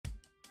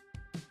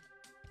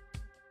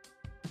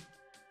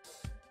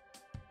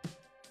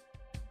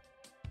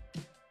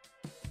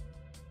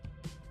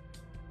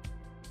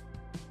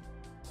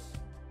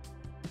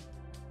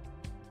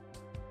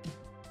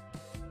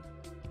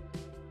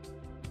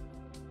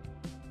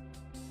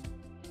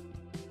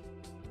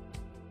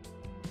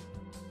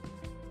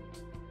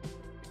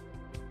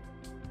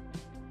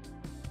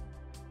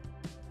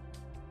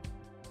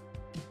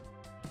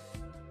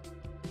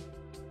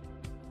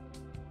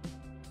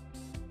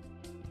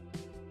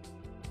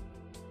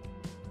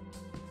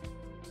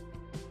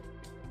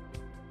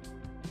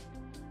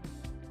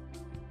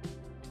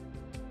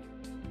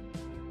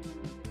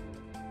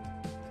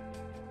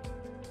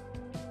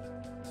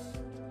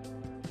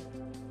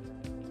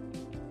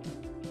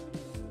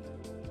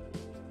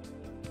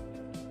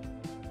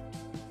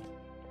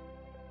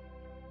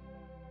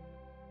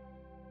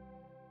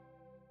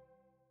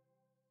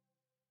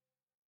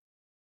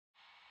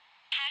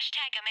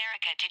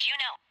America did you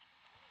know?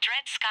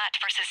 Dred Scott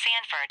versus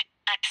Sandford,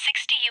 at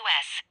 60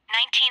 U.S.,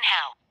 19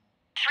 How.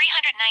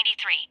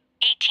 393,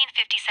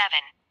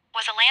 1857,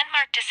 was a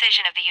landmark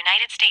decision of the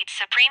United States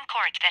Supreme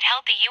Court that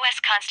held the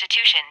U.S.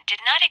 Constitution did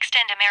not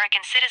extend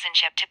American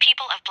citizenship to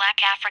people of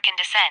Black African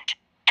descent,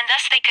 and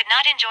thus they could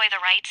not enjoy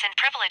the rights and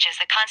privileges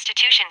the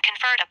Constitution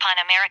conferred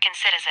upon American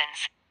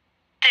citizens.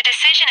 The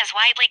decision is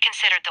widely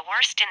considered the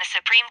worst in the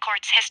Supreme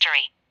Court's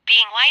history,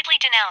 being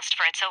widely denounced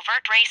for its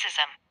overt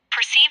racism,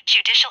 perceived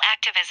judicial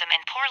activism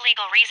and poor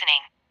legal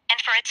reasoning,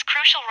 and for its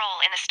crucial role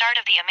in the start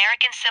of the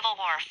American Civil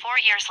War 4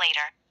 years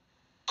later.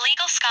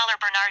 Legal scholar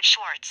Bernard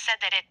Schwartz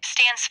said that it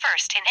stands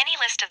first in any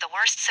list of the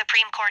worst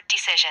Supreme Court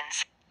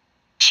decisions.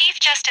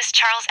 Chief Justice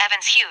Charles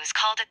Evans Hughes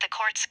called it the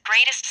court's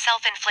greatest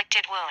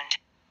self-inflicted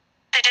wound.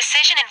 The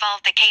decision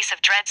involved the case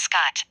of Dred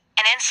Scott,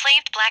 an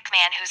enslaved black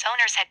man whose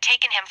owners had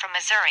taken him from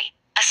Missouri,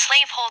 a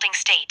slave-holding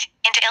state,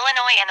 into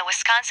Illinois and the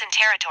Wisconsin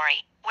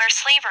Territory, where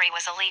slavery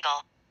was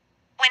illegal.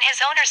 When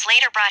his owners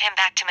later brought him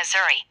back to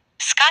Missouri,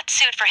 Scott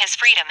sued for his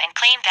freedom and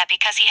claimed that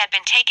because he had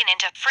been taken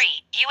into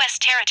free U.S.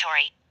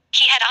 territory,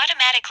 he had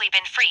automatically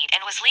been freed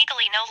and was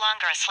legally no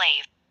longer a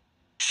slave.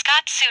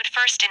 Scott sued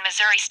first in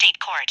Missouri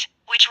State Court,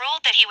 which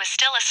ruled that he was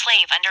still a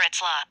slave under its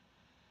law.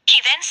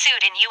 He then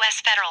sued in U.S.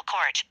 Federal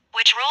Court,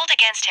 which ruled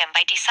against him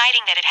by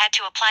deciding that it had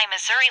to apply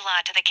Missouri law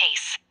to the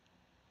case.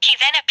 He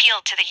then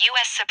appealed to the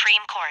U.S.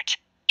 Supreme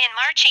Court. In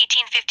March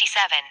 1857,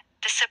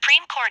 the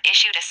Supreme Court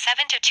issued a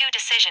 7-2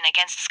 decision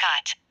against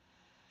Scott.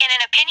 In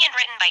an opinion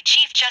written by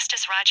Chief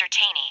Justice Roger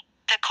Taney,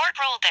 the court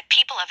ruled that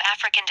people of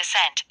African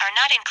descent are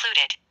not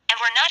included, and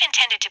were not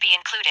intended to be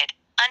included,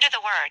 under the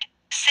word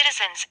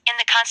citizens in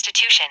the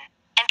Constitution,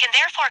 and can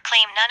therefore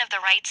claim none of the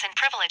rights and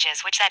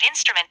privileges which that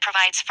instrument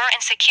provides for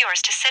and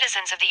secures to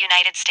citizens of the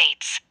United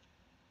States.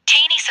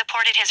 Taney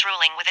supported his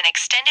ruling with an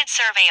extended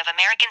survey of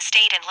American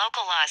state and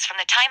local laws from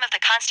the time of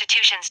the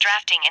Constitution's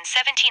drafting in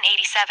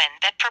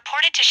 1787 that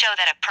purported to show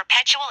that a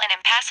perpetual and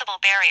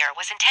impassable barrier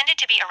was intended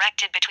to be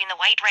erected between the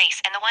white race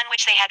and the one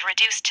which they had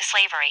reduced to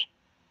slavery.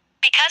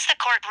 Because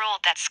the court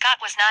ruled that Scott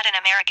was not an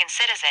American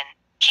citizen,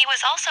 he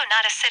was also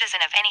not a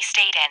citizen of any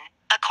state and,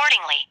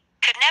 accordingly,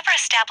 could never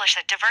establish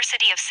the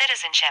diversity of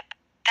citizenship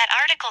that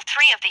Article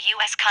 3 of the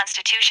U.S.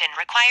 Constitution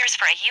requires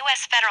for a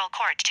U.S. federal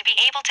court to be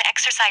able to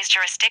exercise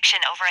jurisdiction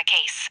over a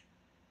case.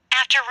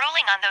 After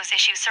ruling on those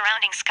issues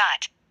surrounding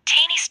Scott,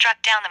 Taney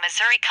struck down the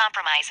Missouri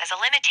Compromise as a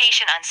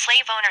limitation on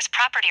slave owners'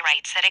 property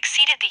rights that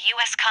exceeded the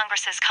U.S.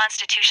 Congress's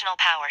constitutional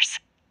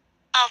powers.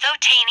 Although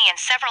Taney and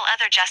several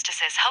other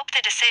justices hoped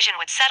the decision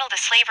would settle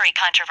the slavery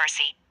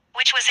controversy,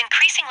 which was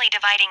increasingly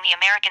dividing the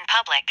American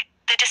public,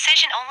 the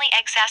decision only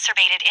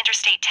exacerbated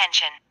interstate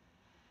tension.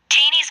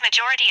 Taney's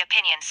majority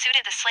opinion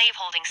suited the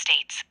slaveholding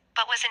states,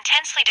 but was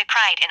intensely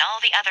decried in all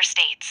the other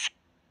states.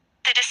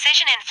 The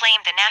decision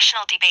inflamed the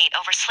national debate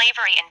over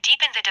slavery and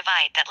deepened the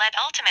divide that led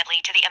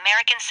ultimately to the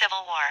American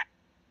Civil War.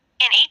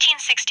 In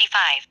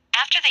 1865,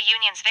 after the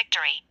Union's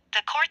victory,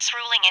 the court's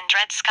ruling in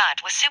Dred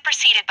Scott was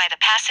superseded by the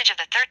passage of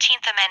the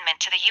 13th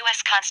Amendment to the U.S.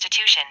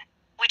 Constitution,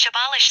 which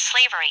abolished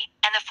slavery,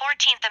 and the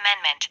 14th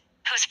Amendment,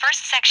 whose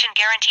first section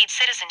guaranteed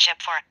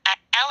citizenship for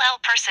LL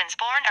persons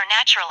born or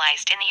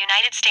naturalized in the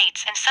United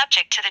States and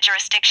subject to the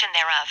jurisdiction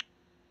thereof.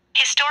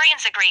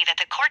 Historians agree that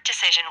the court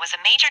decision was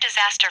a major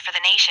disaster for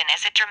the nation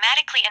as it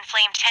dramatically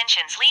inflamed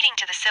tensions leading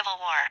to the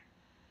Civil War.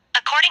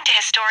 According to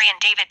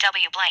historian David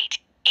W. Blight,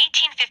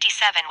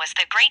 1857 was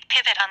the great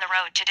pivot on the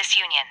road to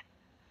disunion.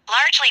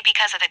 Largely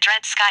because of the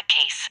Dred Scott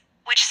case,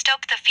 which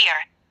stoked the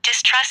fear,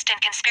 distrust and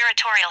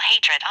conspiratorial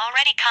hatred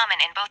already common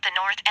in both the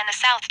North and the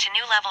South to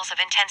new levels of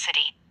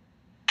intensity.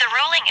 The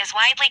ruling is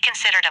widely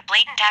considered a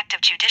blatant act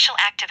of judicial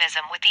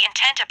activism with the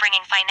intent of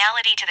bringing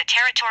finality to the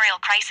territorial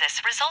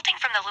crisis resulting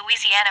from the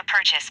Louisiana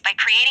Purchase by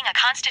creating a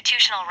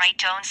constitutional right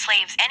to own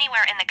slaves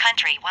anywhere in the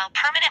country while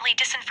permanently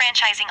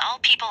disenfranchising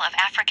all people of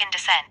African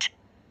descent.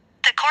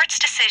 The court's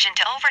decision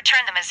to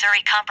overturn the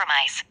Missouri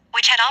Compromise,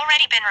 which had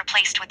already been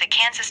replaced with the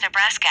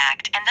Kansas-Nebraska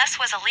Act and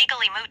thus was a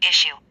legally moot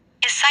issue,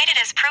 is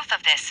cited as proof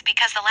of this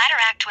because the latter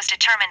act was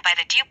determined by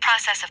the due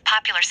process of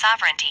popular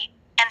sovereignty,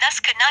 and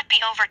thus could not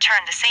be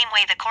overturned the same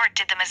way the court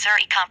did the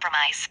Missouri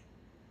Compromise.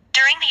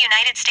 During the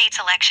United States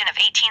election of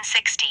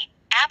 1860,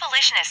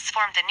 abolitionists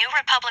formed the New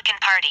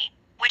Republican Party,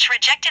 which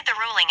rejected the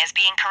ruling as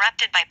being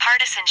corrupted by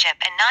partisanship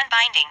and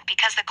non-binding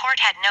because the court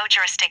had no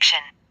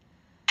jurisdiction.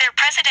 Their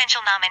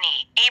presidential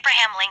nominee,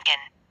 Abraham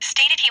Lincoln,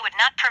 stated he would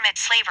not permit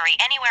slavery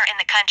anywhere in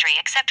the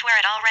country except where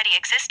it already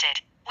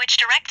existed,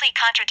 which directly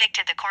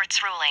contradicted the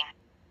court's ruling.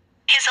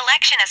 His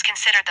election is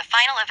considered the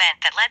final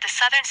event that led the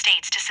Southern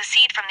states to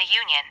secede from the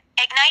Union,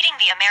 igniting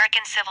the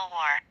American Civil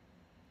War.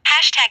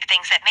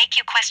 #Things that make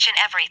you question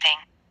everything.